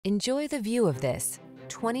Enjoy the view of this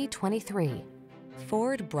 2023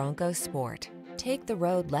 Ford Bronco Sport. Take the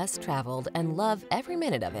road less traveled and love every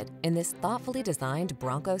minute of it in this thoughtfully designed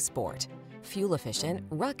Bronco Sport. Fuel efficient,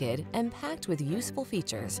 rugged, and packed with useful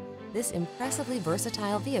features, this impressively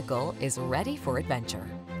versatile vehicle is ready for adventure.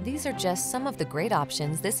 These are just some of the great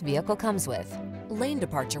options this vehicle comes with: lane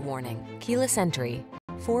departure warning, keyless entry,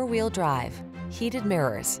 four-wheel drive, heated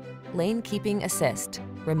mirrors, lane keeping assist,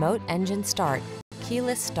 remote engine start,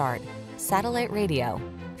 keyless start, satellite radio,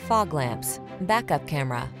 fog lamps, backup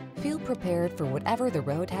camera. Feel prepared for whatever the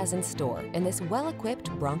road has in store in this well-equipped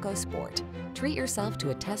Bronco Sport. Treat yourself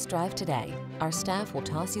to a test drive today. Our staff will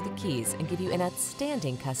toss you the keys and give you an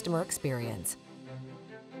outstanding customer experience.